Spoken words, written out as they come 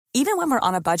Even when we're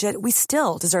on a budget, we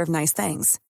still deserve nice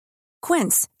things.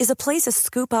 Quince is a place to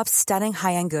scoop up stunning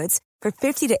high-end goods for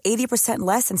 50 to 80%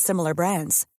 less than similar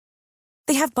brands.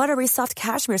 They have buttery soft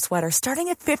cashmere sweaters starting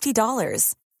at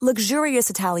 $50, luxurious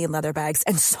Italian leather bags,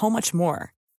 and so much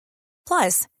more.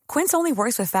 Plus, Quince only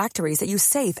works with factories that use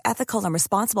safe, ethical, and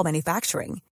responsible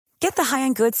manufacturing. Get the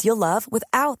high-end goods you'll love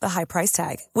without the high price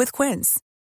tag with Quince.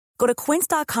 Go to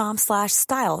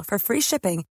quince.com/style for free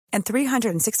shipping and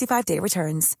 365-day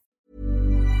returns.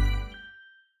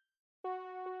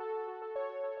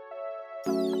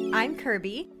 I'm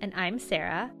Kirby. And I'm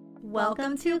Sarah.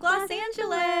 Welcome to Los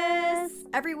Angeles!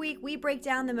 Every week, we break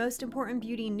down the most important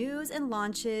beauty news and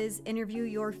launches, interview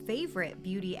your favorite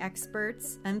beauty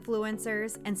experts,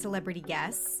 influencers, and celebrity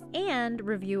guests, And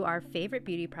review our favorite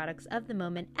beauty products of the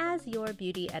moment as your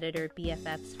beauty editor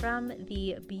BFFs from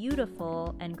the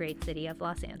beautiful and great city of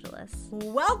Los Angeles.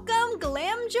 Welcome,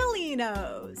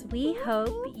 Glamgelinos! We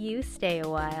hope you stay a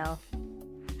while.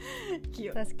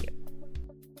 Cute. That's cute.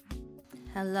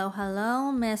 Hello,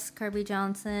 Miss Kirby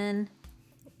Johnson.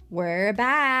 We're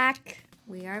back.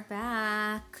 We are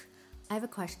back. I have a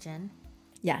question.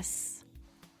 Yes.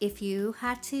 If you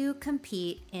had to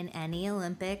compete in any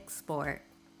Olympic sport,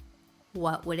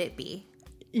 what would it be?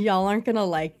 Y'all aren't gonna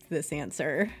like this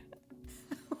answer.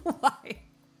 Why?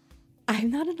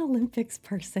 I'm not an Olympics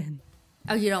person.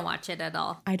 Oh, you don't watch it at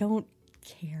all? I don't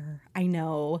care. I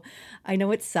know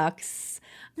it sucks.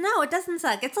 No, it doesn't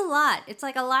suck. It's a lot. It's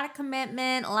like a lot of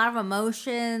commitment, a lot of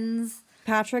emotions.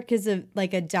 Patrick is a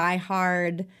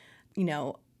diehard,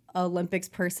 Olympics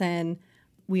person.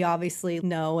 We obviously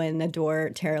know and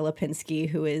adore Tara Lipinski,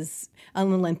 who is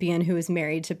an Olympian who is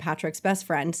married to Patrick's best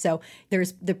friend. So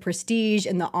there's the prestige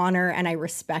and the honor, and I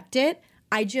respect it.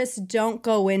 I just don't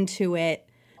go into it.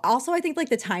 Also, I think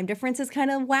the time difference is kind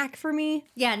of whack for me.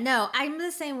 Yeah, no, I'm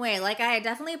the same way. I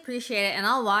definitely appreciate it, and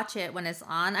I'll watch it when it's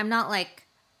on. I'm not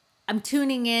I'm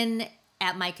tuning in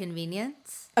at my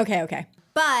convenience. Okay.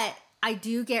 But I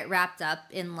do get wrapped up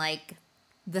in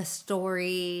the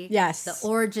story. Yes. The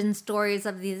origin stories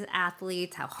of these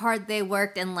athletes, how hard they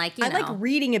worked, and I like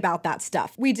reading about that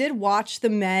stuff. We did watch the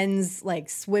men's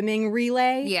swimming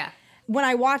relay. Yeah. When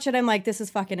I watch it, I'm like, this is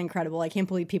fucking incredible. I can't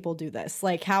believe people do this.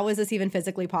 How is this even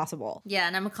physically possible? Yeah,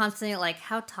 and I'm constantly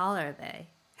how tall are they?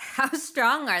 How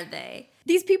strong are they?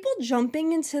 These people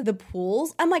jumping into the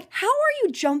pools, I'm like, how are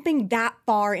you jumping that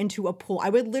far into a pool? I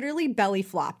would literally belly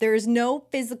flop. There is no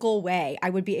physical way I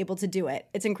would be able to do it.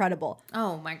 It's incredible.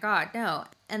 Oh my God, no.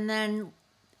 And then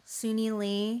Suni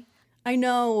Lee. I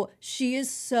know. She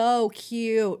is so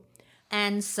cute.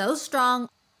 And so strong.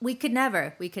 We could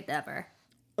never.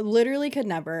 Literally could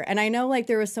never. And I know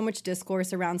there was so much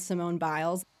discourse around Simone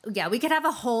Biles. Yeah, we could have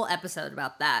a whole episode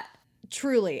about that.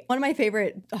 Truly. One of my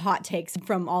favorite hot takes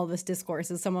from all this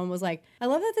discourse is someone was like, I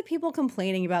love that the people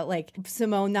complaining about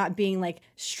Simone not being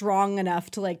strong enough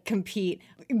to compete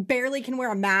barely can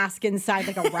wear a mask inside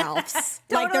a Ralph's.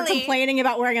 Totally. They're complaining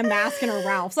about wearing a mask in a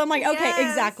Ralph's. So I'm like, okay, Yes.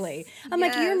 exactly. I'm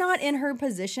like, you're not in her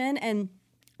position. And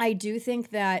I do think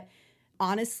that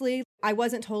honestly, I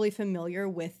wasn't totally familiar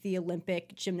with the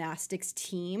Olympic gymnastics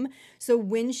team. So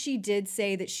when she did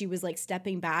say that she was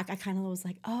stepping back, I kind of was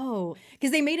like, oh,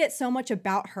 because they made it so much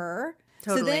about her.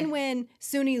 Totally. So then when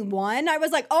Suni won, I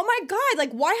was like, oh my God,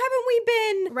 why haven't we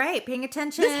been right paying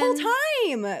attention this whole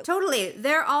time? Totally.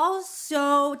 They're all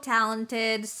so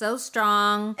talented, so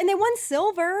strong. And they won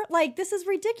silver. This is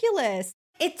ridiculous.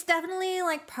 It's definitely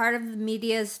part of the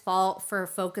media's fault for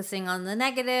focusing on the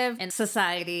negative and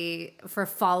society for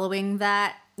following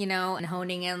that, and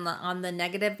honing in on the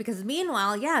negative. Because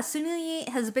meanwhile, Suni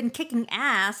has been kicking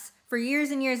ass for years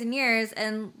and years and years.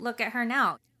 And look at her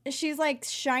now. She's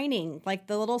shining,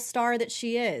 the little star that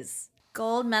she is.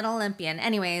 Gold medal Olympian.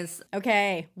 Anyways.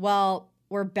 Okay, well,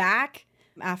 we're back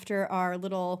after our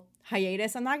little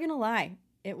hiatus. I'm not going to lie.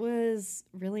 It was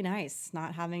really nice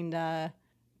not having to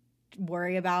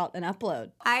worry about an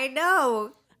upload. I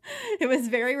know. It was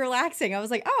very relaxing. I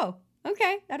was like, oh,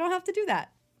 okay, I don't have to do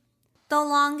that. The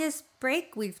longest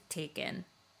break we've taken,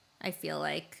 I feel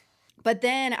like. But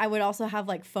then I would also have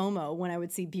FOMO when I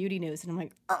would see beauty news, and I'm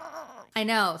like, ugh. I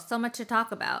know, so much to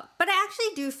talk about. But I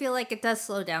actually do feel like it does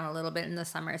slow down a little bit in the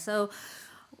summer. So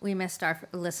we missed our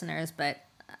listeners, but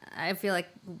I feel like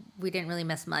we didn't really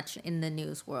miss much in the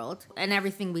news world. And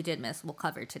everything we did miss, we'll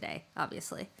cover today,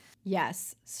 obviously.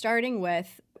 Yes. Starting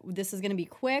with, this is going to be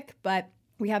quick, but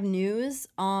we have news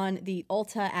on the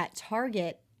Ulta at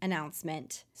Target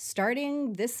announcement.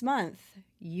 Starting this month,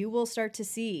 you will start to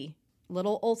see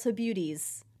little Ulta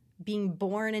beauties being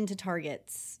born into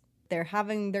Targets. They're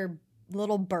having their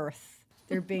little birth.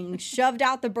 They're being shoved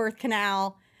out the birth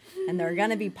canal. and they're going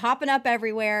to be popping up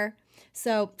everywhere.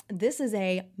 So this is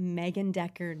a Megan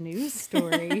Decker news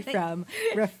story from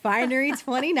Refinery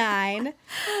 29.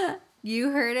 You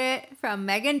heard it from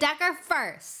Megan Decker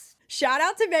first. Shout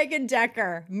out to Megan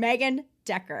Decker. Megan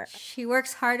Decker. She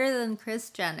works harder than Kris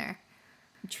Jenner.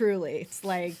 Truly. It's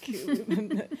like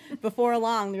before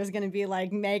long, there's going to be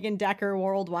like Megan Decker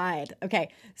worldwide. Okay,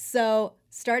 so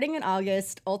starting in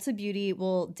August, Ulta Beauty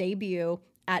will debut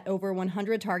at over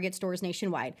 100 Target stores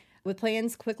nationwide, with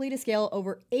plans quickly to scale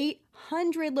over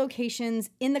 800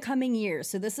 locations in the coming years.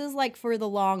 So this is like for the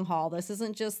long haul. This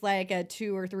isn't just like a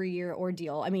 2 or 3 year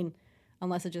ordeal. I mean,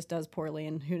 unless it just does poorly,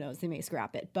 and who knows, they may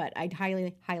scrap it. But I'd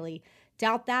highly, highly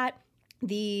doubt that.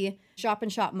 The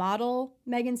shop-in-shop model,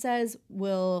 Megan says,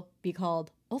 will be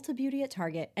called Ulta Beauty at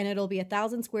Target, and it'll be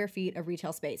 1,000 square feet of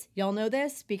retail space. Y'all know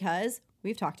this because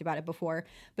we've talked about it before.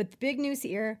 But the big news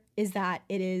here is that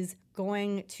it is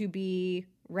going to be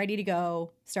ready to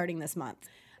go starting this month.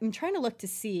 I'm trying to look to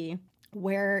see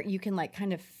where you can like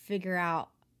kind of figure out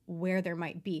where there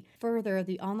might be. Further,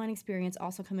 the online experience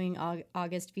also coming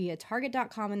August via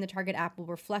Target.com and the Target app will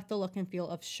reflect the look and feel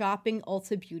of shopping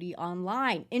Ulta Beauty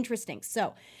online. Interesting.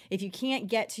 So if you can't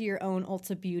get to your own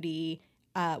Ulta Beauty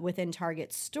within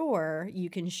Target store, you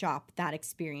can shop that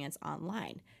experience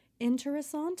online.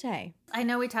 Interessante. I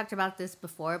know we talked about this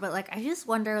before, but like I just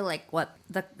wonder like what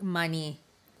the money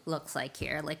looks like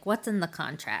here. Like what's in the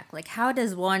contract? Like how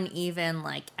does one even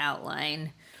like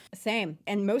outline? Same.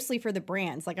 And mostly for the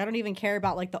brands. Like I don't even care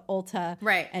about like the Ulta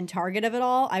right. and Target of it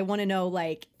all. I want to know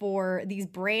like for these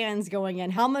brands going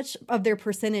in, how much of their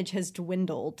percentage has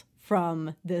dwindled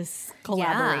from this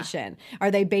collaboration? Yeah.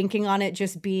 Are they banking on it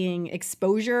just being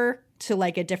exposure to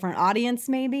like a different audience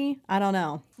maybe? I don't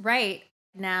know. Right.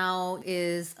 Now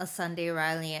is a Sunday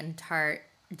Riley and Tarte.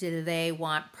 Do they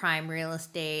want prime real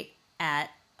estate at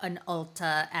an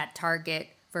Ulta at Target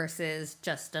versus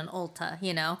just an Ulta,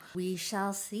 you know? We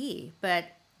shall see. But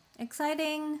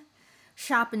exciting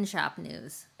shop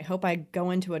news. I hope I go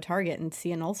into a Target and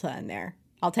see an Ulta in there.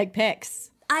 I'll take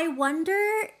pics. I wonder,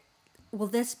 will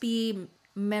this be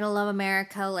middle of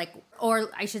America, like, or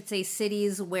I should say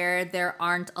cities where there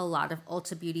aren't a lot of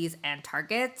Ulta Beauties and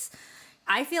Targets?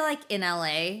 I feel like in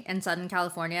LA and Southern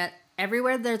California,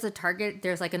 everywhere there's a Target,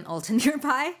 there's like an Ulta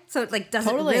nearby. So it like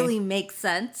doesn't really make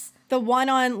sense. The one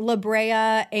on La Brea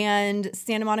and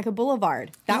Santa Monica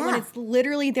Boulevard. That one is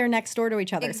literally they're next door to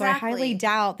each other. Exactly. So I highly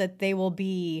doubt that they will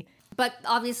be. But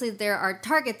obviously there are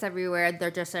Targets everywhere.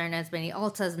 There just aren't as many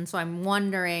Ultas. And so I'm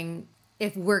wondering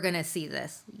if we're going to see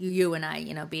this, you and I,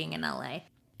 you know, being in LA.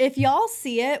 If y'all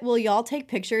see it, will y'all take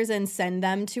pictures and send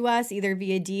them to us either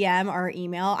via DM or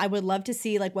email? I would love to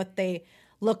see like what they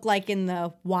look like in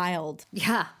the wild.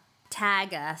 Yeah.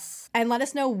 Tag us. And let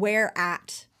us know where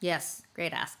at. Yes.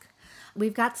 Great ask.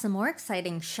 We've got some more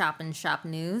exciting shop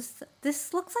news.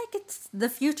 This looks like it's the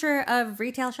future of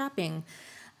retail shopping,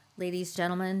 ladies,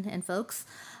 gentlemen, and folks.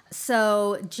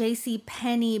 So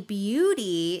JCPenney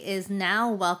Beauty is now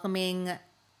welcoming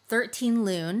 13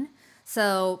 Lune.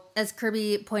 So as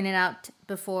Kirby pointed out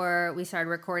before we started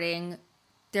recording,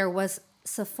 there was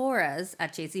Sephora's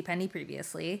at JCPenney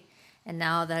previously, and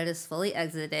now that is fully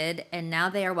exited, and now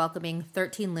they are welcoming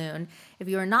 13 Lune. If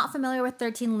you are not familiar with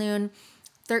 13 Lune,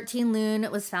 13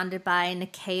 Lune was founded by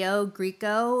Nikeo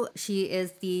Grieco. She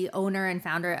is the owner and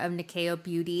founder of Nikeo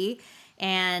Beauty.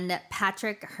 And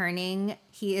Patrick Herning,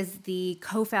 he is the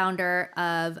co-founder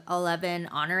of 11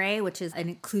 Honore, which is an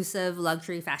inclusive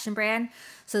luxury fashion brand.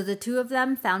 So the two of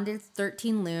them founded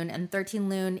 13 Lune, and 13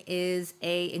 Lune is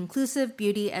a inclusive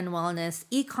beauty and wellness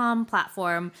e-com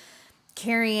platform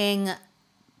carrying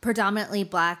predominantly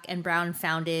Black and Brown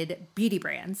founded beauty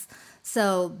brands.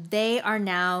 So they are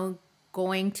now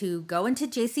going to go into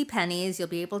JCPenney's. You'll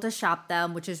be able to shop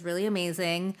them, which is really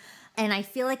amazing. And I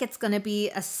feel like it's going to be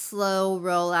a slow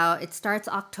rollout. It starts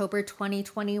October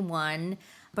 2021,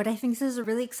 but I think this is a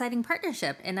really exciting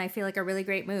partnership, and I feel like a really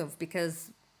great move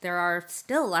because there are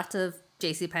still lots of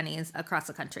JCPenney's across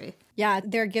the country. Yeah,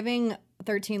 they're giving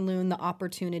 13 Lune the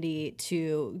opportunity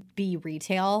to be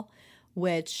retail,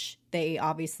 which they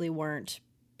obviously weren't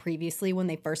previously when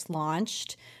they first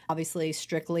launched. Obviously,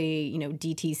 strictly, you know,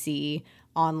 DTC,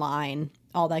 online,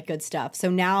 all that good stuff. So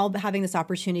now having this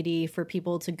opportunity for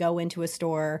people to go into a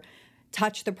store,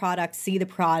 touch the product, see the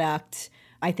product,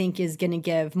 I think is going to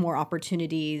give more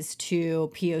opportunities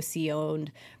to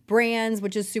POC-owned brands,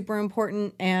 which is super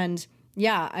important. And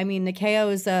yeah, I mean,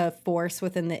 Nikeo is a force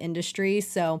within the industry.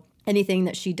 So anything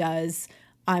that she does,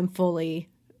 I'm fully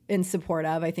in support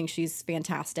of. I think she's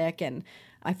fantastic. And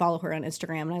I follow her on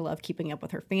Instagram and I love keeping up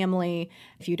with her family.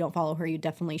 If you don't follow her, you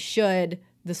definitely should.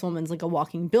 This woman's like a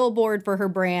walking billboard for her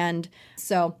brand.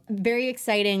 So very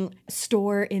exciting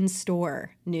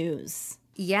store-in-store news.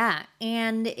 Yeah,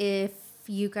 and if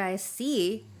you guys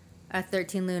see a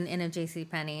 13 Loon in a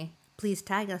JCPenney, please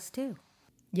tag us too.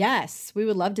 Yes, we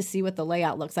would love to see what the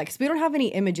layout looks like because we don't have any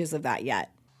images of that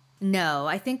yet. No,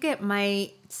 I think it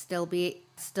might still be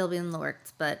in the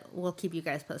works, but we'll keep you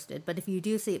guys posted. But if you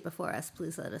do see it before us,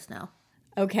 please let us know.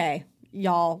 Okay,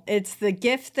 y'all, it's the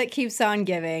gift that keeps on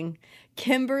giving.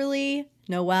 Kimberly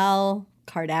Noel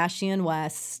Kardashian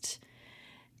West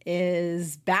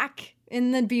is back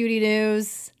in the beauty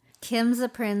news.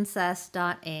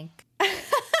 Kim'sAPrincess.inc.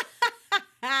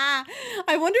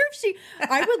 I wonder if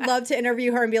I would love to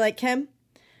interview her and be like, Kim,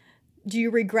 do you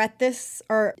regret this?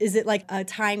 Or is it like a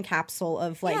time capsule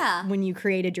of like when you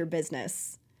created your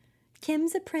business?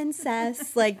 Kim's a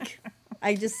princess. Like,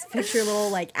 I just picture little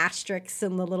like asterisks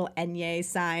and the little Enye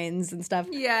signs and stuff.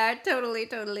 Yeah,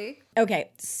 totally.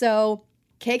 Okay, so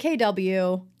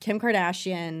KKW, Kim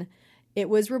Kardashian, it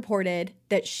was reported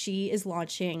that she is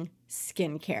launching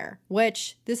skincare,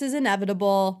 which this is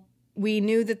inevitable. We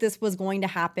knew that this was going to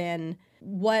happen.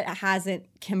 What hasn't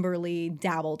Kimberly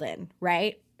dabbled in,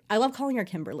 right? I love calling her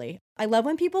Kimberly. I love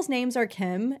when people's names are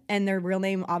Kim and their real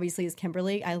name obviously is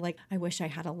Kimberly. I wish I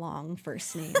had a long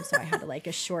first name, so I had like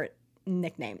a short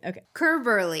nickname. Okay.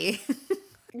 Kerberly.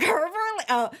 Kerberly.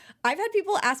 Oh, I've had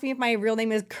people ask me if my real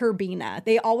name is Kerbina.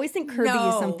 They always think Kirby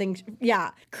is something.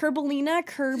 Yeah. Kerbelina.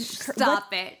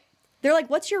 Stop it. They're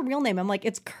like, what's your real name? I'm like,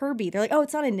 it's Kirby. They're like, oh,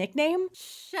 it's not a nickname?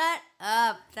 Shut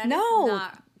up. That is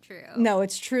not true. No,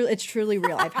 it's true. It's truly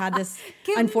real. I've had this,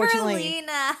 unfortunately.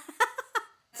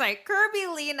 Sorry,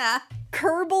 Kirby-lina.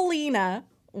 Kerbelina.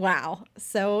 Wow.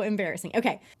 So embarrassing.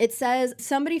 Okay. It says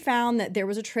somebody found that there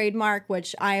was a trademark,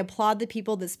 which I applaud the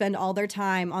people that spend all their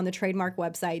time on the trademark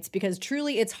websites because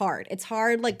truly it's hard. It's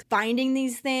hard like finding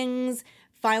these things,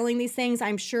 filing these things.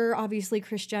 I'm sure obviously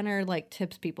Kris Jenner like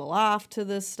tips people off to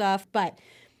this stuff, but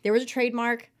there was a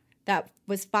trademark that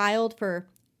was filed for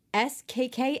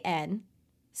SKKN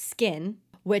skin,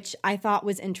 which I thought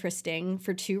was interesting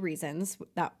for two reasons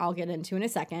that I'll get into in a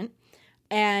second.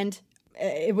 And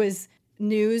it was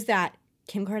news that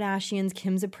Kim Kardashian's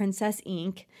Kim's a Princess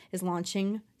Inc. is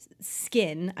launching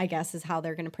Skin, I guess is how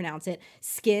they're going to pronounce it.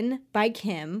 Skin by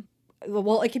Kim.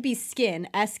 Well, it could be Skin,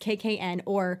 SKKN,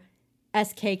 or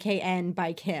SKKN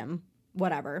by Kim,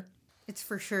 whatever. It's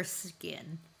for sure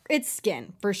Skin. It's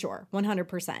Skin, for sure,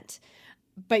 100%.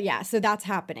 But yeah, so that's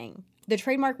happening. The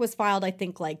trademark was filed, I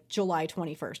think, like July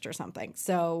 21st or something,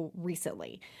 so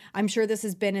recently. I'm sure this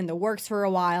has been in the works for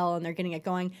a while, and they're getting it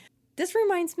going. This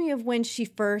reminds me of when she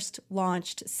first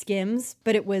launched Skims,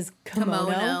 but it was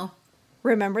Kimono.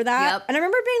 Remember that? Yep. And I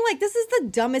remember being like, this is the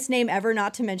dumbest name ever,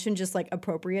 not to mention just like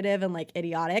appropriative and like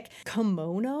idiotic.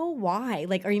 Kimono? Why?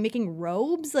 Like, are you making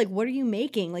robes? Like, what are you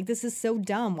making? Like, this is so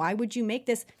dumb. Why would you make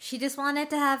this? She just wanted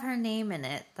to have her name in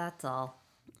it. That's all.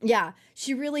 Yeah,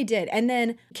 she really did. And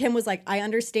then Kim was like, I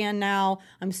understand now.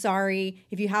 I'm sorry.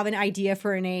 If you have an idea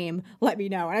for a name, let me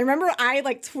know. And I remember I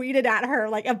like tweeted at her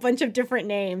like a bunch of different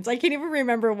names. I can't even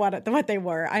remember what they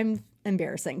were. I'm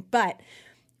embarrassing. But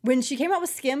when she came out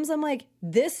with Skims, I'm like,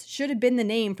 this should have been the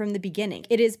name from the beginning.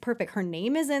 It is perfect. Her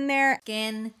name is in there.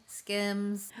 Skin,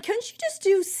 Skims. Couldn't you just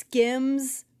do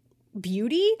Skims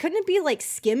Beauty? Couldn't it be like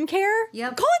Skim Care?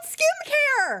 Yep. Call it Skim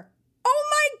Care. Oh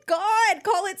my God,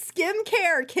 call it Skim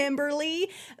Care, Kimberly.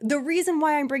 The reason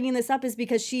why I'm bringing this up is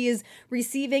because she is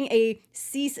receiving a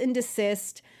cease and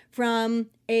desist from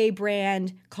a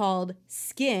brand called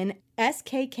Skin,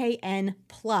 SKKN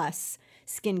Plus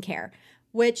Skincare,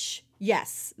 which,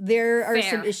 yes, there are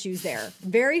some issues there.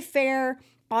 Very fair.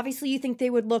 Obviously, you think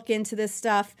they would look into this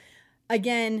stuff.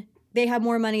 Again, they have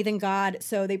more money than God,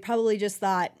 so they probably just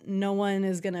thought no one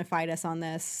is going to fight us on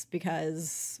this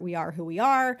because we are who we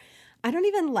are. I don't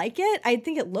even like it. I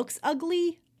think it looks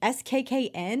ugly.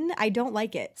 SKKN, I don't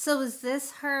like it. So is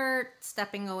this her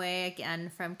stepping away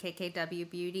again from KKW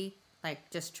Beauty? Like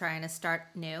just trying to start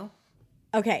new?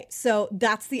 Okay, so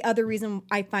that's the other reason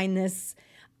I find this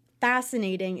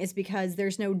fascinating is because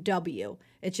there's no W.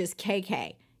 It's just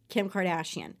KK, Kim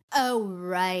Kardashian. Oh,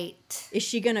 right. Is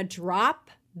she going to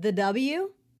drop the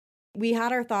W? We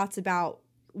had our thoughts about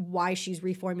why she's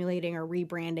reformulating or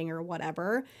rebranding or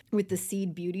whatever with the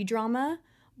Seed Beauty drama,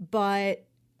 but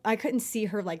I couldn't see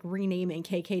her like renaming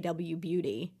KKW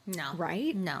Beauty. No.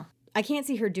 Right? No. I can't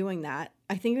see her doing that.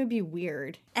 I think it would be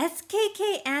weird.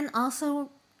 SKKN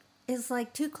also is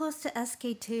like too close to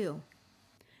SK2.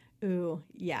 Ooh,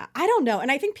 yeah. I don't know. And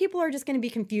I think people are just going to be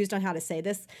confused on how to say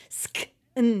this.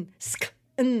 I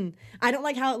don't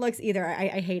like how it looks either.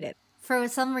 I hate it. For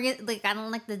some reason, like I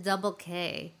don't like the double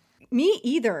K. Me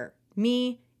either.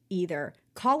 Me either.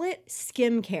 Call it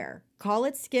skim care. Call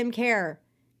it skim care,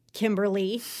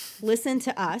 Kimberly. Listen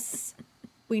to us.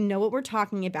 We know what we're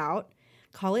talking about.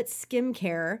 Call it skim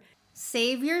care.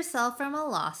 Save yourself from a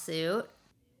lawsuit.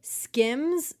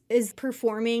 Skims is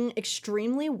performing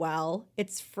extremely well.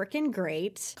 It's freaking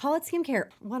great. Call it skincare.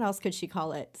 What else could she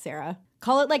call it, Sarah?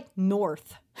 Call it like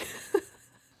North.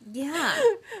 Yeah.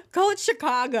 Call it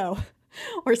Chicago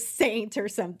or Saint or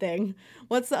something.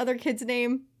 What's the other kid's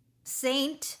name?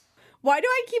 Saint. Why do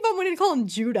I keep on wanting to call him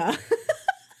Judah?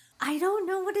 I don't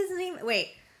know what his name.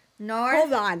 Wait. North.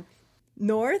 Hold on.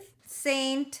 North?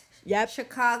 Saint. Yep.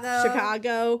 Chicago.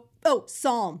 Chicago. Oh,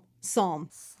 Psalm.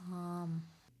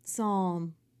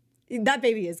 That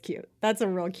baby is cute. That's a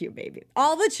real cute baby.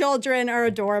 All the children are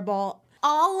adorable.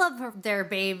 All of their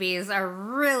babies are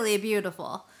really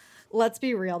beautiful. Let's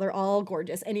be real. They're all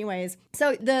gorgeous. Anyways,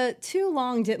 so the too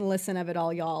long didn't listen of it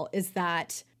all, y'all, is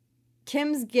that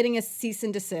Kim's getting a cease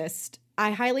and desist.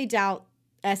 I highly doubt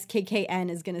SKKN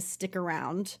is going to stick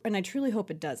around, and I truly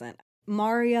hope it doesn't.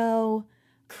 Mario,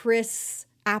 Chris,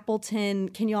 Appleton,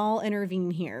 can y'all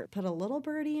intervene here? Put a little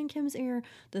birdie in Kim's ear.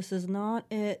 This is not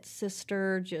it,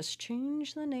 sister. Just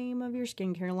change the name of your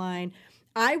skincare line.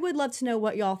 I would love to know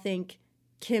what y'all think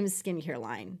Kim's skincare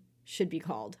line should be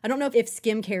called. I don't know if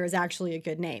skincare is actually a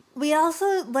good name. We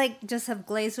also just have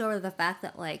glazed over the fact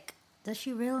that does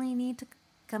she really need to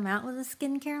come out with a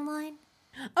skincare line?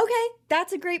 Okay,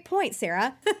 that's a great point,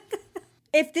 Sarah.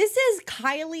 If this is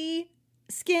Kylie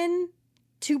Skin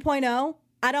 2.0,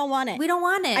 I don't want it. We don't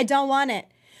want it. I don't want it.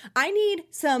 I need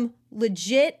some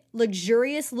legit,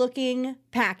 luxurious looking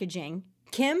packaging.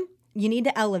 Kim, you need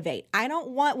to elevate. I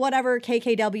don't want whatever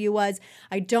KKW was.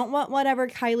 I don't want whatever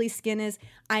Kylie Skin is.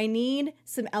 I need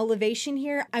some elevation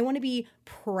here. I want to be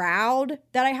proud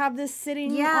that I have this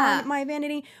sitting on my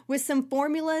vanity with some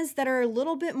formulas that are a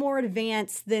little bit more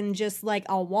advanced than just like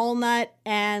a walnut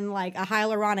and like a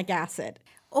hyaluronic acid.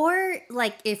 Or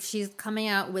if she's coming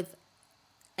out with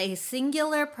a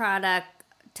singular product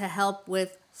to help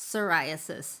with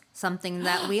psoriasis, something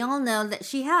that we all know that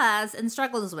she has and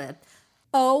struggles with.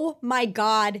 Oh my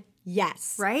God,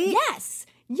 yes. Right?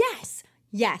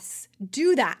 Yes.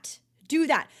 Do that.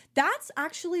 That's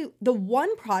actually the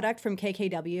one product from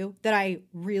KKW that I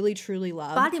really, truly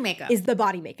love. Body makeup. Is the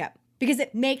body makeup. Because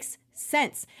it makes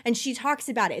sense. And she talks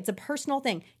about it. It's a personal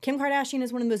thing. Kim Kardashian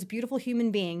is one of the most beautiful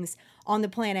human beings on the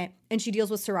planet, and she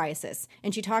deals with psoriasis.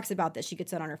 And she talks about this. She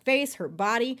gets it on her face, her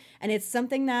body, and it's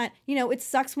something that, it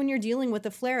sucks when you're dealing with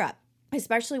a flare-up,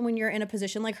 especially when you're in a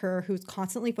position like her who's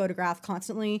constantly photographed,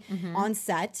 constantly on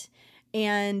set.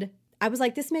 And I was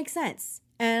like, this makes sense.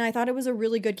 And I thought it was a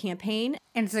really good campaign.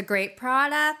 And it's a great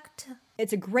product.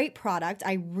 It's a great product.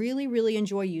 I really, really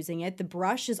enjoy using it. The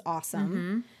brush is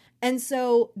awesome. And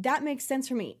so that makes sense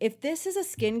for me. If this is a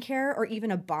skincare or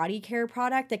even a body care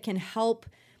product that can help,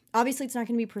 obviously it's not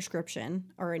going to be prescription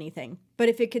or anything, but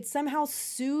if it could somehow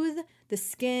soothe the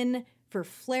skin for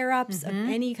flare-ups of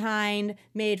any kind,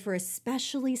 made for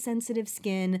especially sensitive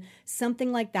skin,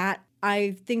 something like that,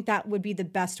 I think that would be the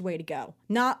best way to go.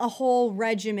 Not a whole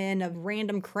regimen of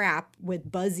random crap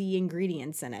with buzzy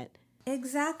ingredients in it.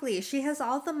 Exactly. She has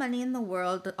all the money in the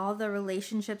world, all the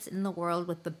relationships in the world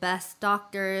with the best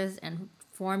doctors and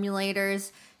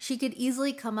formulators. She could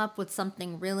easily come up with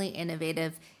something really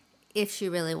innovative if she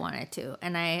really wanted to.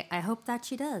 And I hope that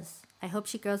she does. I hope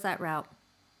she goes that route.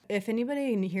 If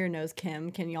anybody in here knows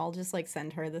Kim, can y'all just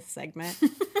send her this segment?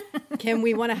 Kim,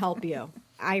 we want to help you.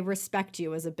 I respect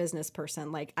you as a business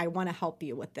person. I want to help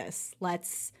you with this.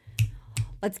 Let's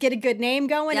get a good name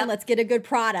going and let's get a good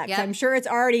product. Yep. I'm sure it's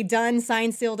already done,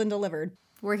 signed, sealed, and delivered.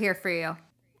 We're here for you.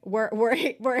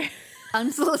 We're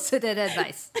Unsolicited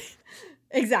advice.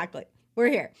 Exactly. We're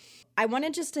here. I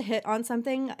wanted just to hit on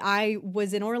something. I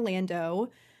was in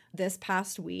Orlando this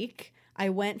past week. I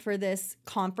went for this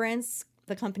conference,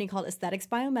 the company called Aesthetics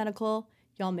Biomedical.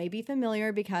 Y'all may be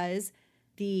familiar because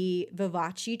the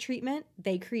Vivace treatment,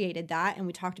 they created that. And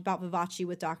we talked about Vivace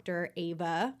with Dr.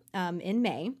 Ava in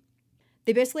May.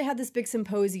 They basically had this big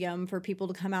symposium for people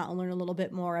to come out and learn a little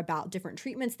bit more about different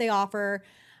treatments they offer.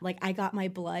 I got my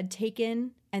blood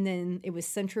taken and then it was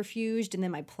centrifuged and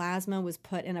then my plasma was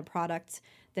put in a product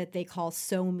that they call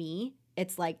SoMe.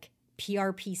 It's like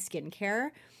PRP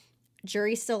skincare.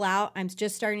 Jury's still out. I'm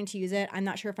just starting to use it. I'm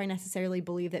not sure if I necessarily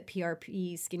believe that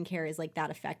PRP skincare is that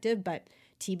effective, but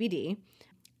TBD.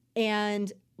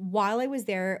 And while I was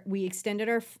there, we extended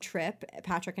our trip,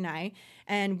 Patrick and I,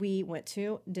 and we went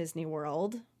to Disney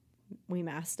World. We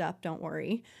masked up, don't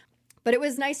worry. But it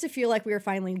was nice to feel like we were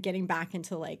finally getting back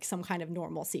into some kind of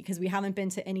normalcy because we haven't been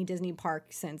to any Disney park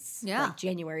since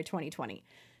January 2020.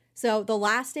 So the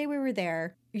last day we were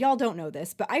there, y'all don't know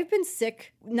this, but I've been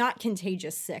sick, not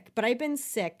contagious sick, but I've been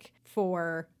sick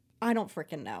for, I don't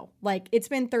freaking know. Like, it's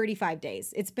been 35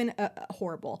 days. It's been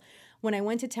horrible. When I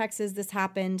went to Texas, this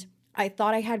happened. I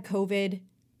thought I had COVID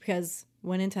because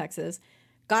went in Texas,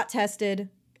 got tested.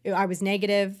 I was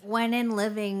negative. Went in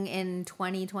living in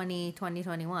 2020,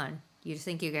 2021. You just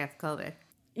think you have COVID.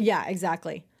 Yeah,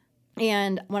 exactly.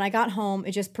 And when I got home,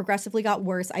 it just progressively got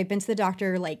worse. I've been to the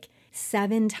doctor like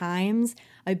 7 times.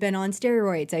 I've been on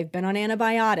steroids. I've been on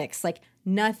antibiotics. Like,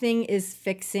 nothing is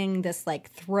fixing this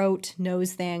like throat,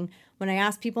 nose thing. When I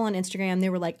asked people on Instagram, they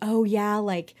were like, oh yeah,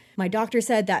 like my doctor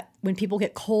said that when people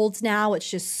get colds now, it's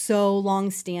just so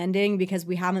long standing because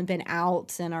we haven't been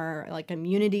out and our like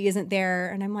immunity isn't there.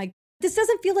 And I'm like, this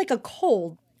doesn't feel like a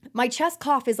cold. My chest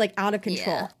cough is like out of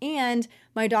control. Yeah. And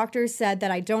my doctor said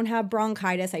that I don't have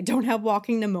bronchitis. I don't have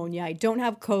walking pneumonia. I don't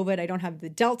have COVID. I don't have the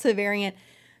Delta variant.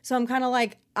 So I'm kind of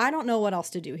like, I don't know what else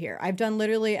to do here. I've done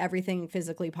literally everything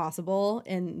physically possible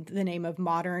in the name of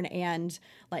modern and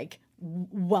like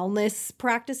wellness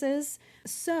practices.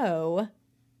 So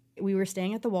we were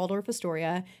staying at the Waldorf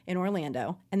Astoria in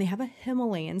Orlando, and they have a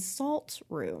Himalayan salt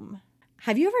room.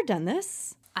 Have you ever done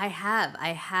this? I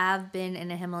have been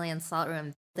in a Himalayan salt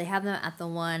room. They have them at the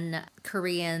one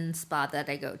Korean spa that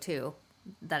I go to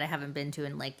that I haven't been to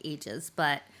in like ages,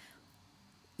 but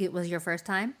it was your first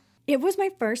time? It was my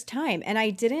first time, and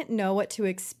I didn't know what to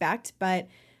expect, but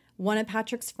one of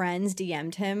Patrick's friends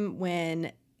DM'd him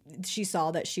when she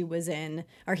saw that he was in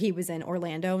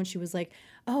Orlando, and she was like,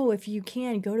 oh, if you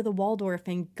can, go to the Waldorf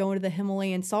and go to the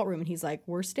Himalayan salt room. And he's like,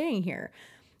 we're staying here.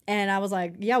 And I was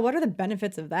like, yeah, what are the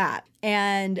benefits of that?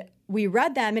 And we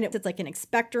read them, and it's like an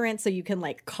expectorant, so you can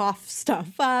like cough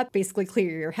stuff up, basically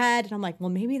clear your head. And I'm like, well,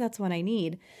 maybe that's what I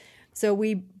need. So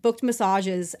we booked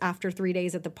massages after 3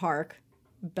 days at the park.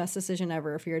 Best decision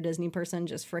ever. If you're a Disney person,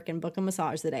 just frickin' book a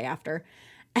massage the day after.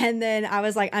 And then I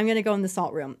was like, I'm going to go in the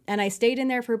salt room. And I stayed in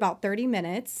there for about 30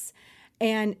 minutes,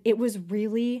 and it was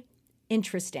really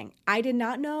interesting. I did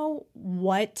not know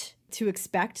what to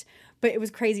expect, but it was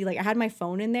crazy. Like, I had my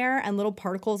phone in there, and little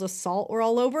particles of salt were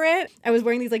all over it. I was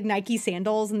wearing these like Nike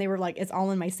sandals, and they were like, it's all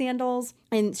in my sandals.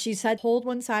 And she said, hold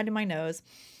one side of my nose,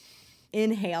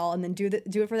 inhale, and then do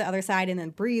it for the other side, and then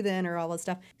breathe in, or all this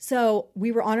stuff. So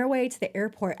we were on our way to the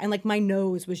airport, and like my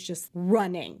nose was just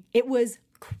running. It was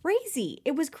crazy.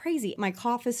 It was crazy. My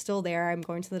cough is still there. I'm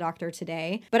going to the doctor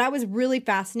today, but I was really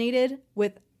fascinated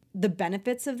with the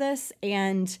benefits of this.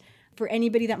 And for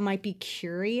anybody that might be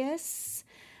curious,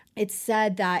 it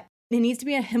said that it needs to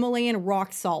be a Himalayan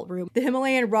rock salt room. The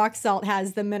Himalayan rock salt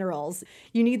has the minerals.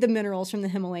 You need the minerals from the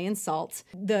Himalayan salt.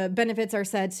 The benefits are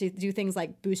said to do things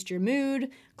like boost your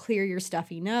mood, clear your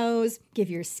stuffy nose,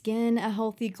 give your skin a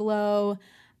healthy glow.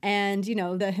 And, you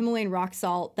know, the Himalayan rock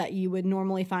salt that you would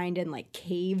normally find in like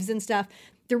caves and stuff,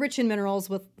 they're rich in minerals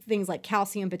with things like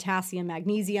calcium, potassium,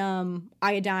 magnesium,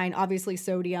 iodine, obviously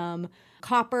sodium,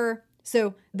 copper.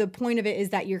 So the point of it is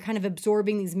that you're kind of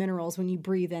absorbing these minerals when you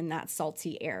breathe in that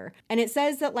salty air. And it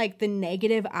says that like the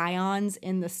negative ions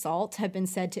in the salt have been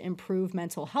said to improve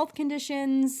mental health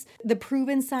conditions. The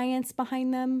proven science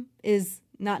behind them is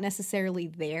not necessarily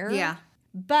there. Yeah.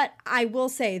 But I will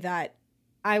say that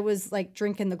I was like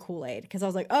drinking the Kool-Aid because I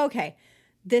was like, oh, okay,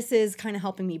 this is kind of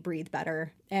helping me breathe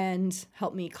better and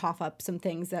help me cough up some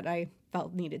things that I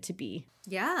felt needed to be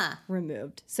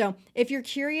removed. So if you're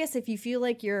curious, if you feel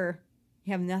like you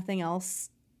have nothing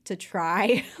else to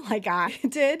try like I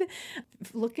did,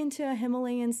 look into a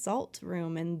Himalayan salt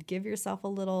room and give yourself a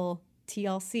little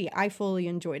TLC. I fully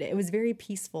enjoyed it. It was very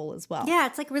peaceful as well. Yeah,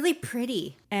 it's like really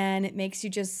pretty. And it makes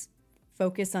you just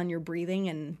focus on your breathing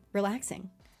and relaxing.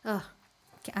 Oh,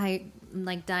 I'm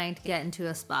like dying to get into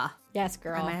a spa. Yes,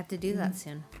 girl. I might have to do that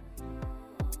soon.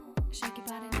 Shake your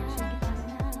body now, shake your body now.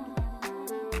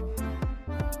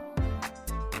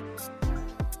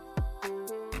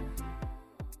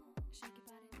 Shake your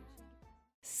body now.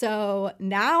 So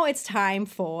now it's time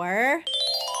for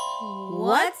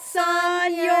What's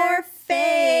on your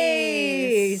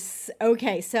face?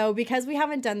 Okay, so because we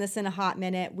haven't done this in a hot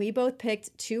minute, we both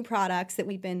picked 2 products that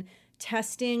we've been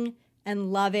testing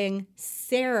and loving.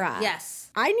 Sarah. Yes.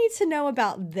 I need to know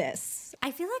about this. I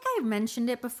feel like I've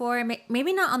mentioned it before,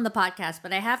 maybe not on the podcast,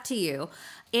 but I have to you.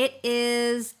 It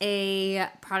is a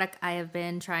product I have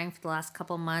been trying for the last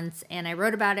couple months, and I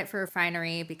wrote about it for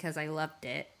Refinery because I loved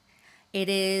it. It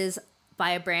is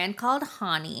by a brand called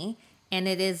Honey, and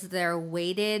it is their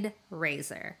weighted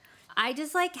razor. I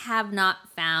just like have not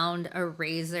found a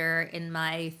razor in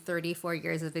my 34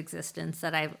 years of existence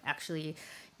that I've actually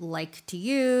like to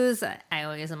use. I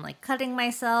always am like cutting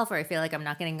myself, or I feel like I'm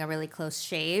not getting a really close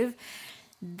shave.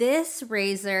 This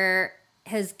razor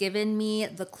has given me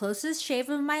the closest shave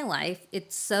of my life.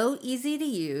 It's so easy to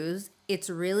use. It's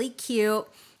really cute,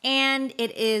 and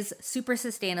it is super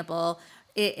sustainable.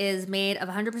 It is made of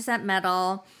 100%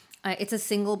 metal. It's a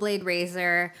single blade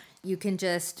razor. You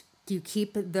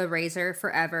keep the razor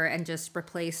forever and just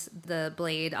replace the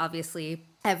blade, obviously,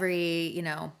 every,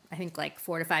 I think like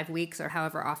 4 to 5 weeks or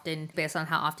however often, based on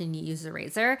how often you use the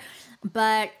razor.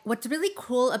 But what's really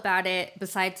cool about it,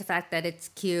 besides the fact that it's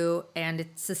cute and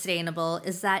it's sustainable,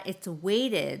 is that it's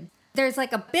weighted. There's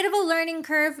like a bit of a learning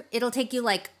curve. It'll take you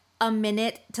like a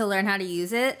minute to learn how to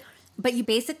use it, but you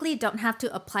basically don't have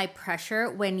to apply pressure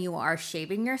when you are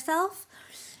shaving yourself.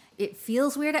 It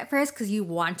feels weird at first because you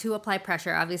want to apply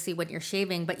pressure, obviously, when you're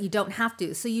shaving, but you don't have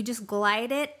to. So you just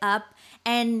glide it up.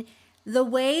 And the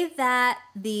way that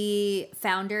the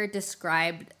founder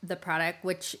described the product,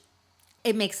 which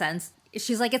it makes sense,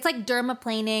 she's like, it's like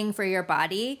dermaplaning for your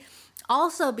body.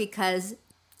 Also because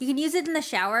you can use it in the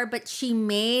shower, but she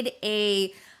made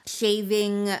a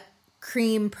shaving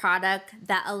cream product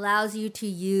that allows you to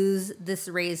use this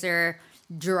razor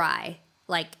dry,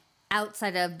 like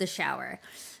outside of the shower.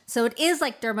 So it is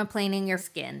like dermaplaning your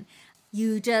skin.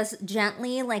 You just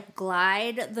gently like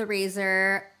glide the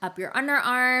razor up your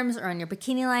underarms or on your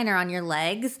bikini line or on your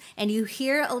legs, and you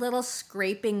hear a little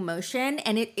scraping motion,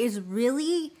 and it is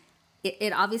really,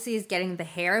 it obviously is getting the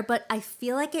hair, but I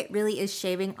feel like it really is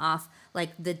shaving off like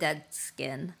the dead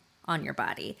skin on your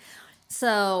body.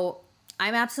 So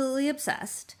I'm absolutely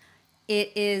obsessed.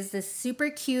 It is this super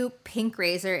cute pink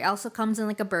razor. It also comes in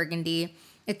like a burgundy.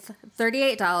 It's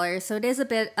 $38, so it is a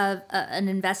bit of an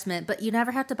investment, but you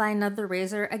never have to buy another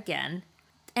razor again.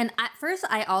 And at first,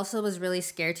 I also was really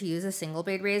scared to use a single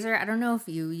blade razor. I don't know if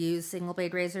you use single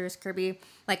blade razors, Kirby.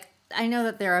 Like, I know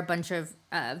that there are a bunch of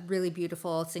really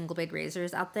beautiful single blade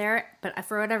razors out there, but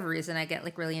for whatever reason, I get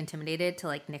like really intimidated to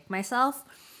like nick myself.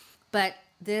 But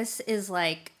this is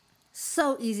like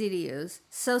so easy to use,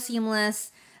 so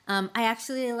seamless. I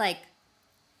actually like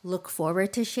look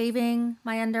forward to shaving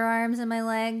my underarms and my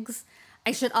legs.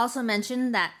 I should also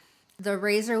mention that the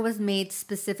razor was made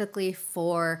specifically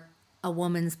for a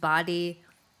woman's body.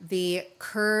 The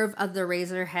curve of the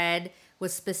razor head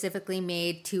was specifically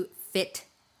made to fit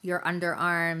your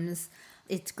underarms.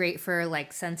 It's great for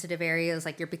like sensitive areas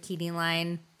like your bikini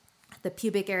line, the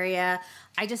pubic area.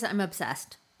 I'm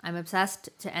obsessed. I'm obsessed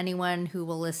to anyone who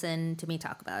will listen to me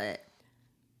talk about it.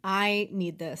 I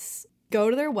need this.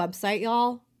 Go to their website,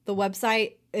 y'all. The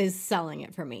website is selling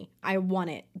it for me. I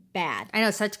want it bad. I know,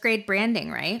 such great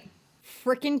branding, right?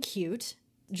 Freaking cute,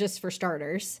 just for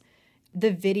starters.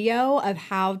 The video of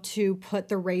how to put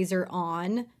the razor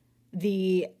on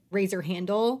the razor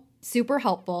handle, super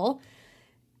helpful.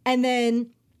 And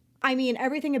then, I mean,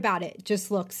 everything about it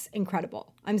just looks incredible.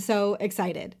 I'm so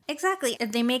excited. Exactly.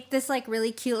 And they make this like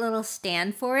really cute little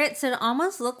stand for it. So it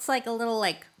almost looks like a little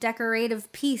like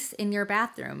decorative piece in your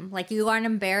bathroom. Like you aren't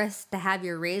embarrassed to have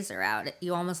your razor out.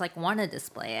 You almost like want to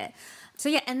display it. So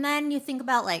yeah, and then you think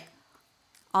about like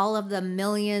all of the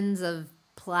millions of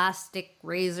plastic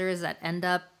razors that end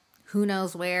up who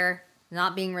knows where,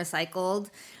 not being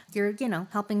recycled. You're,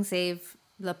 helping save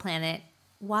the planet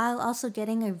while also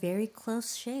getting a very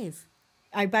close shave.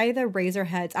 I buy the razor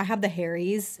heads. I have the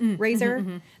Harry's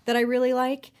razor that I really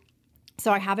like. So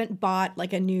I haven't bought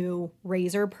like a new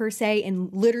razor per se in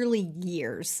literally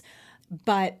years.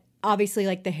 But obviously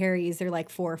like the Harry's, they're like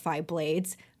 4 or 5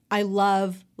 blades. I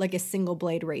love like a single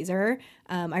blade razor.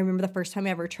 I remember the first time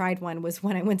I ever tried one was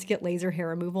when I went to get laser hair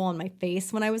removal on my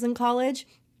face when I was in college.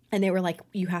 And they were like,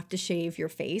 you have to shave your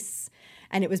face.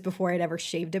 And it was before I'd ever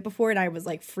shaved it before. And I was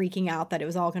like freaking out that it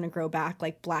was all going to grow back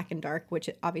like black and dark, which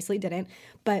it obviously didn't.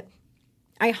 But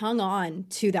I hung on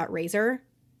to that razor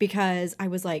because I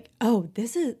was like, oh,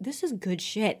 this is good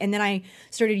shit. And then I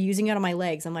started using it on my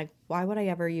legs. I'm like, why would I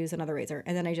ever use another razor?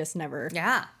 And then I just never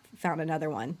found another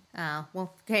one. Oh,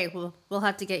 well, okay. We'll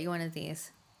have to get you one of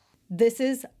these. This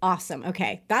is awesome.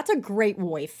 Okay. That's a great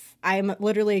wife. I'm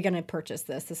literally going to purchase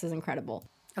this. This is incredible.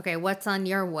 Okay. What's on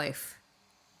your wife?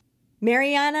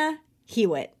 Mariana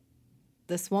Hewitt.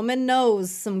 This woman knows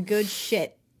some good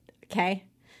shit, okay?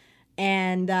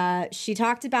 And she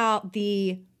talked about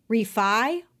the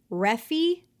Refi.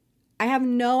 I have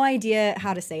no idea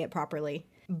how to say it properly.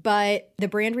 But the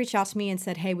brand reached out to me and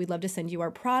said, hey, we'd love to send you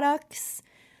our products.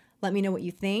 Let me know what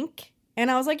you think. And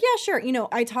I was like, yeah, sure.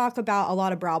 I talk about a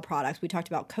lot of brow products. We talked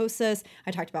about Kosas.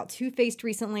 I talked about Too Faced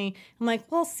recently. I'm like,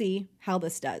 we'll see how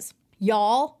this does.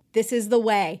 Y'all, this is the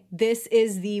way. This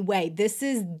is the way. This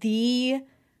is the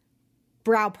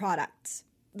brow product.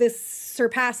 This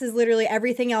surpasses literally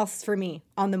everything else for me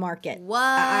on the market. What?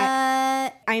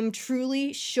 I'm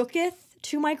truly shooketh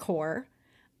to my core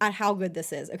at how good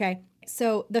this is, okay?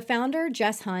 So the founder,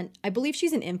 Jess Hunt, I believe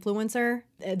she's an influencer.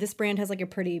 This brand has like a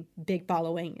pretty big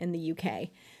following in the UK.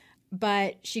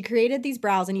 But she created these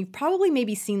brows, and you've probably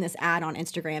maybe seen this ad on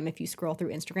Instagram if you scroll through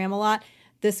Instagram a lot.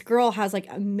 This girl has like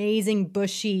amazing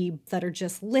bushy that are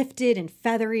just lifted and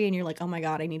feathery, and you're like, oh my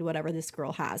God, I need whatever this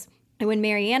girl has. And when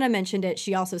Mariana mentioned it,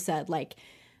 she also said like,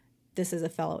 this is a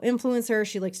fellow influencer.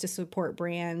 She likes to support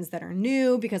brands that are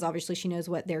new because obviously she knows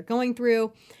what they're going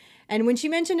through. And when she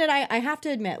mentioned it, I have to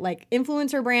admit, like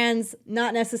influencer brands,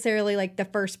 not necessarily like the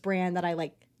first brand that I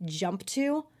like jump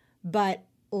to, but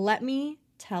let me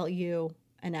tell you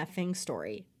an effing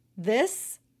story.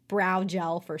 This brow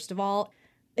gel, first of all,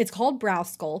 it's called Brow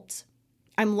Sculpt.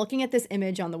 I'm looking at this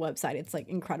image on the website. It's like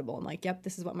incredible. I'm like, yep,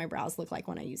 this is what my brows look like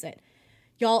when I use it.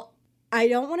 Y'all, I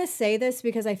don't want to say this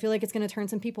because I feel like it's going to turn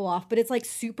some people off, but it's like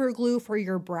super glue for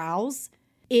your brows.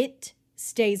 It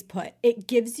stays put. It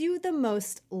gives you the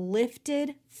most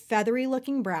lifted, feathery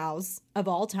looking brows of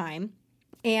all time.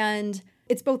 And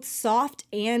it's both soft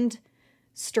and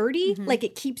sturdy. Like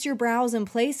it keeps your brows in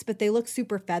place, but they look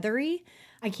super feathery.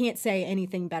 I can't say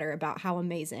anything better about how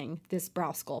amazing this Brow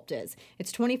Sculpt is.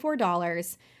 It's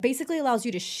 $24. Basically allows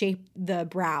you to shape the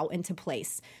brow into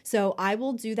place. So I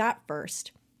will do that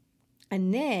first.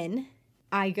 And then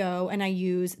I go and I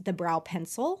use the brow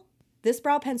pencil. This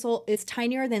brow pencil is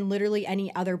tinier than literally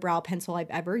any other brow pencil I've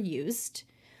ever used.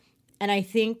 And I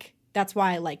think that's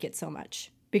why I like it so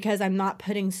much, because I'm not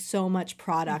putting so much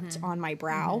product on my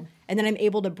brow. And then I'm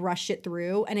able to brush it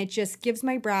through, and it just gives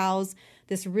my brows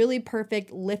this really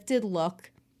perfect lifted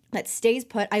look that stays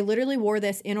put. I literally wore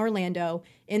this in Orlando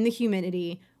in the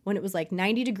humidity when it was like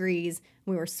 90 degrees.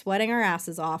 We were sweating our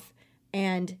asses off,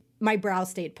 and my brows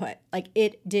stayed put. Like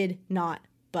it did not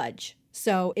budge.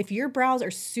 So if your brows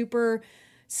are super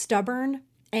stubborn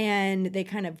and they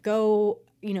kind of go,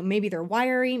 you know, maybe they're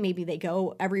wiry, maybe they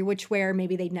go every which way,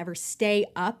 maybe they never stay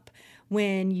up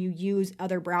when you use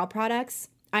other brow products,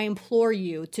 I implore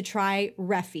you to try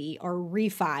Refy or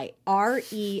Refy,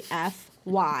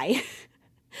 R-E-F-Y,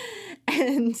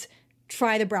 and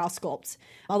try the Brow Sculpt.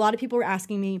 A lot of people were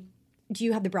asking me, do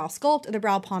you have the Brow Sculpt or the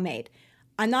Brow Pomade?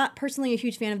 I'm not personally a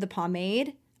huge fan of the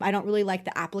pomade. I don't really like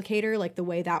the applicator, like the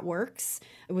way that works.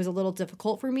 It was a little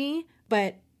difficult for me,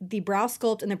 but the Brow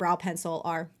Sculpt and the Brow Pencil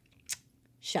are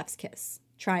chef's kiss.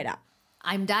 Try it out.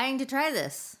 I'm dying to try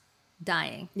this.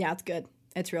 Dying. Yeah, it's good.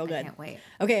 It's real good. I can't wait.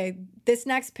 Okay, this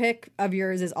next pick of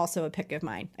yours is also a pick of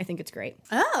mine. I think it's great.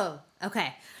 Oh,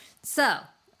 okay. So,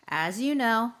 as you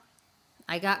know,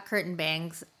 I got curtain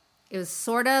bangs. It was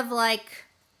sort of like,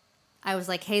 I was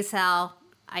like, hey, Sal,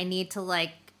 I need to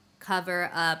like cover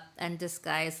up and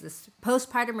disguise this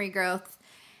postpartum regrowth.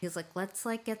 He's like, let's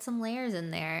like get some layers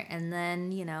in there. And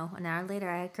then, you know, an hour later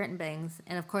I had curtain bangs.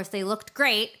 And of course they looked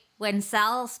great when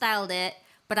Sal styled it,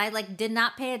 but I like did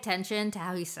not pay attention to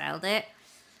how he styled it.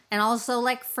 And also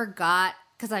like forgot,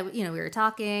 because we were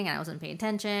talking and I wasn't paying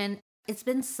attention. It's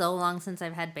been so long since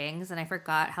I've had bangs and I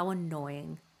forgot how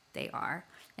annoying they are.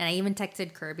 And I even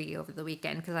texted Kirby over the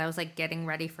weekend because I was like getting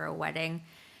ready for a wedding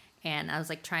and I was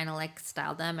like trying to like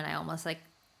style them and I almost like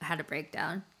had a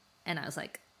breakdown. And I was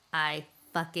like, I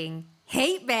fucking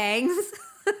hate bangs.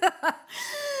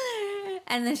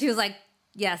 And then she was like,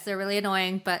 yes, they're really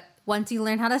annoying, but once you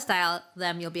learn how to style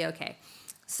them, you'll be okay.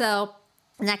 So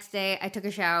next day I took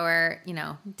a shower,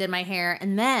 did my hair,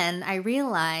 and then I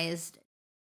realized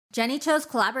Jenny Cho's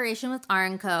collaboration with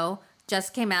R & Co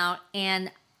just came out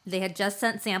and they had just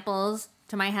sent samples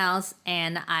to my house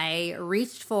and I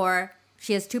reached for,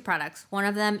 she has two products. One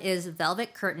of them is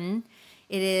Velvet Curtain.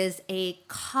 It is a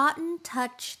cotton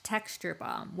touch texture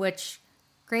balm, which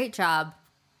great job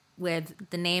with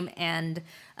the name and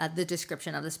the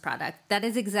description of this product. That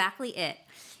is exactly it.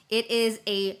 It is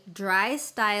a dry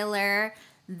styler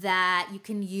that you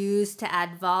can use to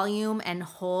add volume and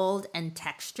hold and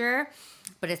texture,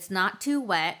 but it's not too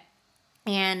wet.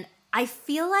 And I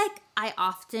feel like I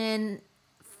often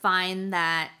find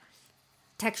that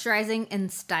texturizing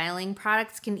and styling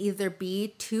products can either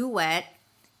be too wet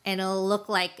and it'll look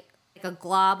like a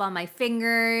glob on my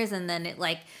fingers and then it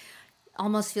like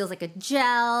almost feels like a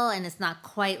gel and it's not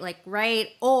quite like right,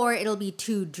 or it'll be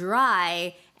too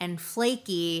dry and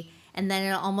flaky and then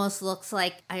it almost looks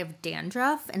like I have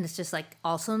dandruff and it's just like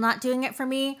also not doing it for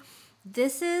me.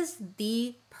 This is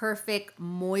the perfect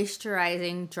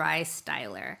moisturizing dry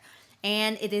styler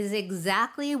and it is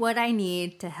exactly what I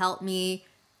need to help me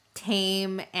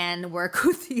tame and work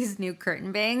with these new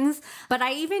curtain bangs. But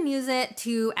I even use it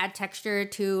to add texture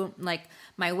to like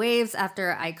my waves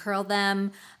after I curl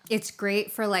them. It's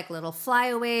great for like little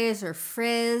flyaways or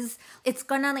frizz. It's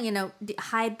gonna,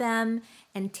 hide them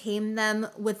and tame them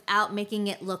without making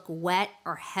it look wet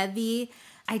or heavy.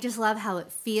 I just love how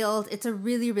it feels. It's a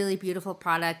really, really beautiful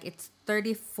product. It's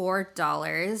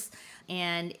 $34.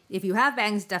 And if you have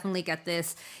bangs, definitely get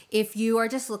this. If you are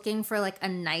just looking for like a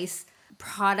nice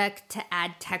product to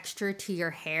add texture to your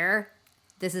hair,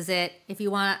 this is it. If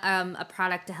you want a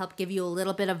product to help give you a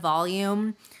little bit of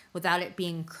volume without it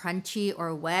being crunchy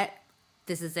or wet,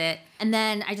 this is it. And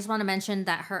then I just want to mention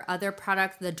that her other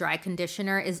product, the dry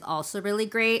conditioner, is also really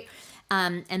great.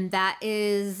 And that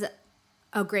is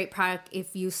a great product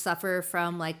if you suffer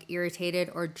from like irritated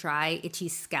or dry, itchy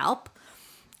scalp.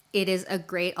 It is a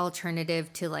great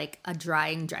alternative to like a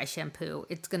dry shampoo.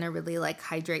 It's going to really like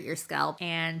hydrate your scalp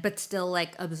but still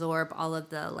like absorb all of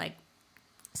the like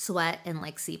sweat and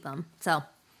like sebum. So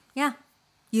yeah,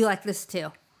 you like this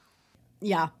too.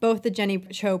 Yeah, both the Jenny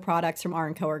Cho products from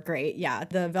R&Co are great. Yeah,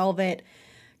 the Velvet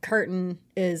Curtain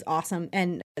is awesome.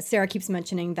 And Sarah keeps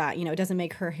mentioning that, it doesn't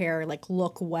make her hair like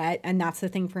look wet. And that's the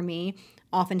thing for me.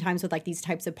 Oftentimes with like these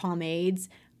types of pomades,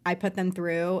 I put them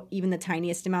through, even the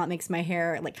tiniest amount makes my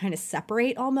hair like kind of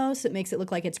separate almost. It makes it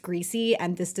look like it's greasy.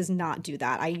 And this does not do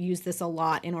that. I use this a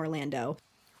lot in Orlando.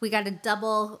 We got a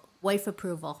double wife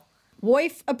approval.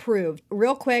 Wife approved.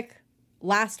 Real quick,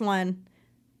 last one.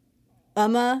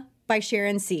 By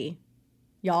Sharon C.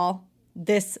 Y'all,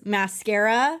 this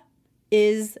mascara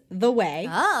is the way.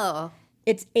 Oh.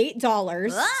 It's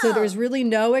 $8, so there's really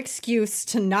no excuse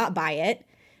to not buy it.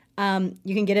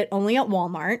 You can get it only at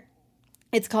Walmart.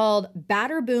 It's called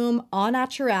Batter Boom Au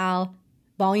Naturel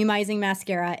Volumizing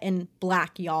Mascara in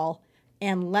black, y'all.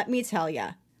 And let me tell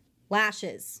ya,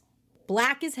 lashes,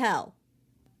 black as hell,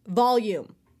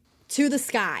 volume to the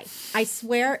sky. I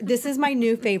swear, this is my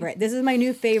new favorite. Is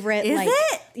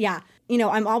it? Yeah.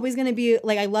 I'm always going to be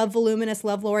like, I love Voluminous,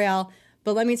 love L'Oreal.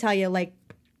 But let me tell you, like,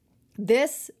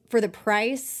 this, for the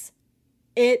price,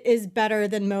 it is better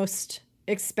than most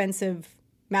expensive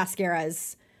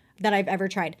mascaras that I've ever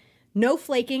tried. No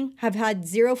flaking. Have had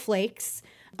 0 flakes.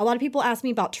 A lot of people ask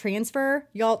me about transfer.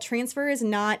 Y'all, transfer is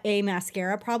not a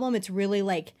mascara problem. It's really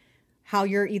like how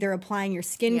you're either applying your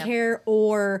skincare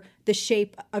or the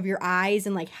shape of your eyes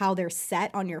and like how they're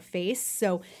set on your face.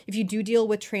 So if you do deal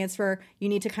with transfer, you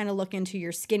need to kind of look into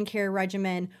your skincare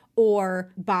regimen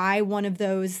or buy one of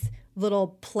those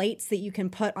little plates that you can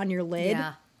put on your lid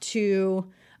to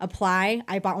apply.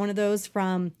 I bought one of those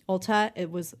from Ulta.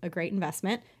 It was a great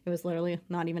investment. It was literally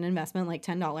not even an investment, like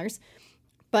 $10.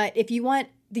 But if you want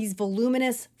these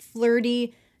voluminous,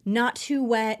 flirty, not too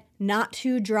wet, not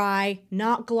too dry,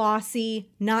 not glossy,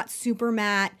 not super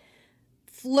matte,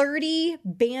 flirty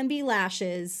Bambi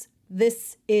lashes,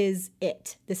 this is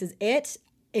it. This is it.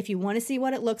 If you want to see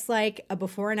what it looks like, a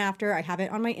before and after, I have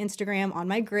it on my Instagram, on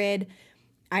my grid.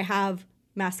 I have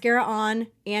mascara on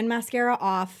and mascara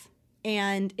off,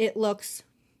 and it looks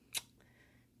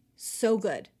so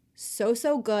good.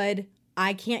 So good.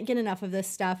 I can't get enough of this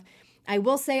stuff. I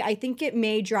will say, I think it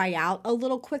may dry out a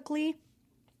little quickly.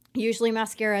 Usually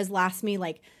mascaras last me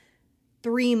like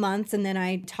 3 months and then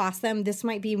I toss them. This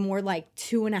might be more like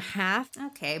 2.5.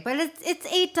 Okay, but it's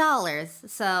 $8,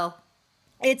 so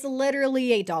it's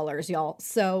literally $8, y'all.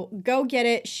 So go get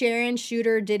it. Sharon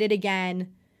Shooter did it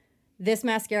again. This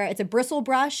mascara, it's a bristle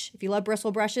brush, if you love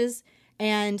bristle brushes,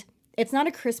 and it's not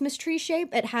a Christmas tree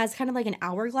shape. It has kind of like an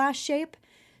hourglass shape.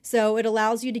 So it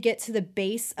allows you to get to the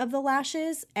base of the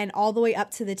lashes and all the way up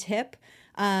to the tip.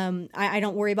 I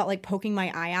don't worry about like poking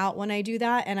my eye out when I do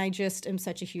that, and I just am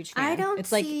such a huge fan. I don't it's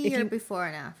see like your before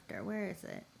and after. Where is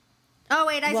it? Oh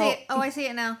wait, I see it. Oh, I see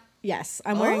it now. Yes,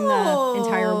 I'm wearing the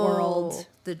Entire World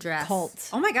the dress. Cult.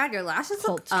 Oh my god, your lashes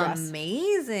look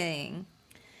amazing.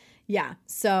 Yeah,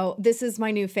 so this is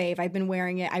my new fave. I've been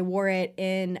wearing it. I wore it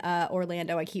in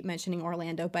Orlando. I keep mentioning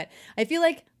Orlando, but I feel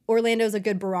like Orlando's a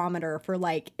good barometer for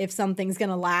like if something's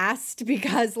gonna last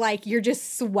because like you're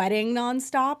just sweating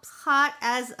nonstop. Hot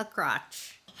as a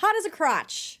crotch. Hot as a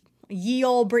crotch. Ye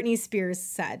old Britney Spears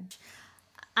said.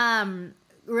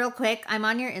 Real quick, I'm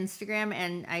on your Instagram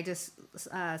and I just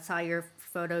saw your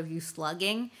photo of you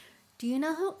slugging. Do you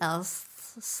know who else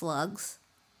slugs?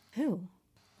 Who?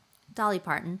 Dolly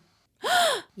Parton.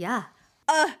 Yeah.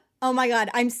 Oh my God,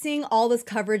 I'm seeing all this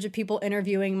coverage of people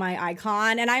interviewing my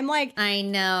icon, and I'm like, I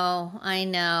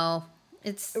know.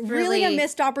 It's really a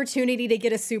missed opportunity to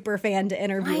get a super fan to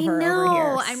interview her over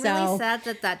here. I'm really sad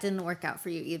that didn't work out for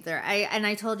you either.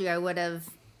 I told you I would have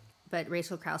but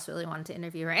Rachel Krause really wanted to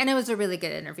interview her. And it was a really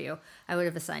good interview. I would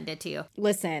have assigned it to you.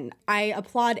 Listen, I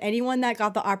applaud anyone that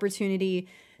got the opportunity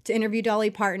to interview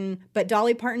Dolly Parton, but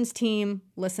Dolly Parton's team,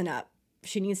 listen up.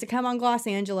 She needs to come on Los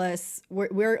Angeles.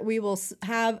 We will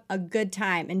have a good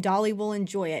time, and Dolly will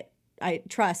enjoy it. I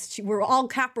trust. We're all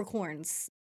Capricorns.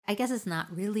 I guess it's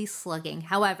not really slugging.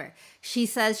 However, she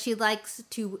says she likes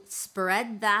to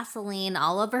spread Vaseline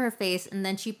all over her face, and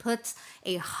then she puts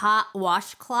a hot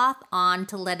washcloth on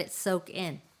to let it soak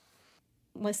in.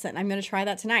 Listen, I'm going to try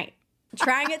that tonight.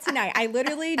 Trying it tonight. I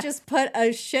literally just put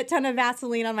a shit ton of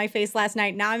Vaseline on my face last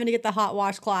night. Now I'm going to get the hot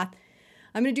washcloth.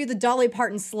 I'm going to do the Dolly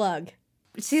Parton slug.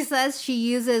 She says she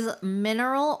uses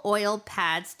mineral oil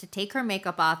pads to take her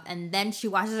makeup off, and then she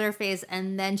washes her face,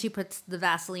 and then she puts the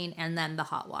Vaseline and then the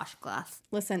hot washcloth.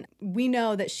 Listen, we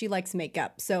know that she likes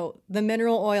makeup, so the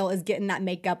mineral oil is getting that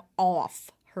makeup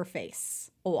off her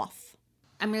face. Off.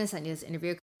 I'm going to send you this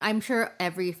interview. I'm sure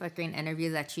every fucking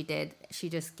interview that she did, she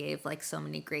just gave like so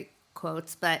many great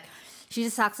quotes, but she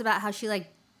just talks about how she like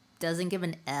doesn't give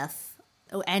an F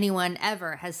anyone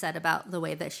ever has said about the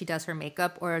way that she does her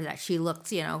makeup or that she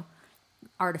looks, you know,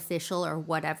 artificial or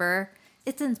whatever.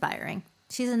 It's inspiring.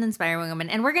 She's an inspiring woman,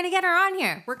 and we're going to get her on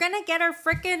here. We're going to get her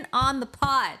freaking on the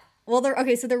pod. Well,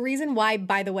 so the reason why,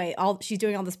 by the way, she's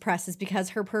doing all this press is because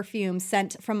her perfume,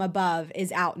 Scent from Above,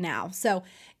 is out now. So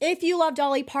if you love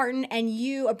Dolly Parton and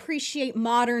you appreciate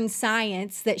modern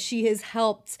science that she has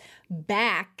helped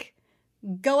back,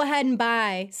 go ahead and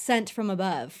buy Scent from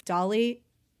Above. Dolly,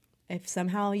 if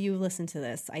somehow you listen to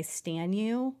this, I stan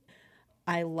you.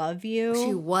 I love you.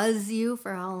 She was you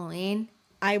for Halloween.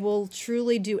 I will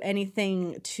truly do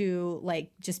anything to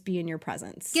like just be in your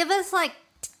presence. Give us like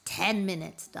 10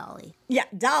 minutes, Dolly. Yeah,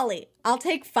 Dolly. I'll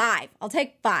take 5.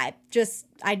 I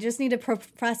just need to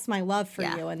profess my love for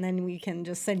you, and then we can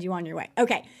just send you on your way.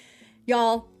 Okay.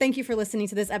 Y'all, thank you for listening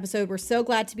to this episode. We're so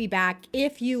glad to be back.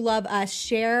 If you love us,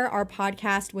 share our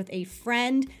podcast with a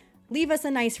friend. Leave us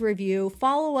a nice review.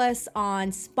 Follow us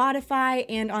on Spotify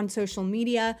and on social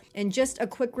media. And just a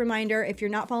quick reminder, if you're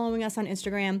not following us on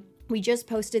Instagram, we just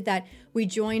posted that we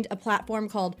joined a platform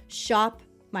called Shop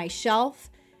My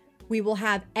Shelf. We will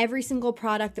have every single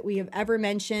product that we have ever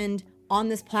mentioned on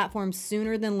this platform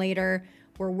sooner than later.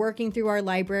 We're working through our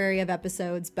library of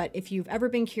episodes, but if you've ever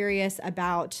been curious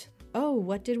about, oh,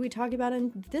 what did we talk about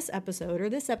in this episode,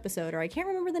 or I can't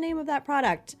remember the name of that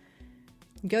product,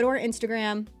 go to our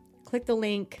Instagram, click the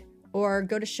link, or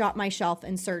go to Shop My Shelf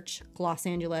and search Los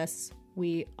Angeles.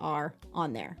 We are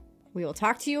on there. We will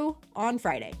talk to you on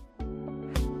Friday.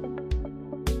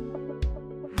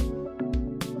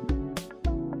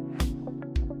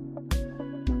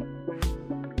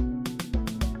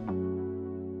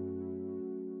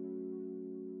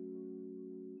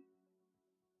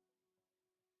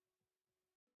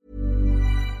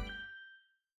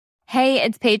 Hey,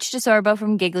 it's Paige DeSorbo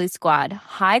from Giggly Squad.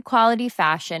 High quality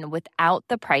fashion without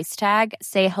the price tag.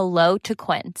 Say hello to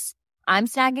Quince. I'm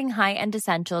snagging high-end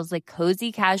essentials like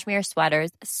cozy cashmere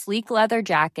sweaters, sleek leather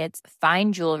jackets,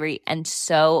 fine jewelry, and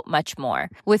so much more.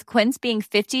 With Quince being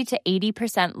 50 to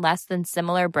 80% less than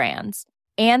similar brands.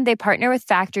 And they partner with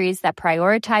factories that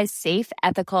prioritize safe,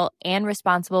 ethical, and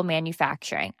responsible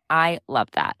manufacturing. I love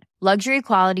that. Luxury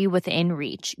quality within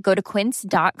reach. Go to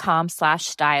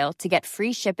quince.com/style to get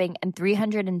free shipping and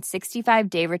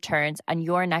 365-day returns on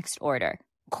your next order.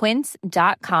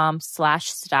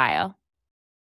 Quince.com/style.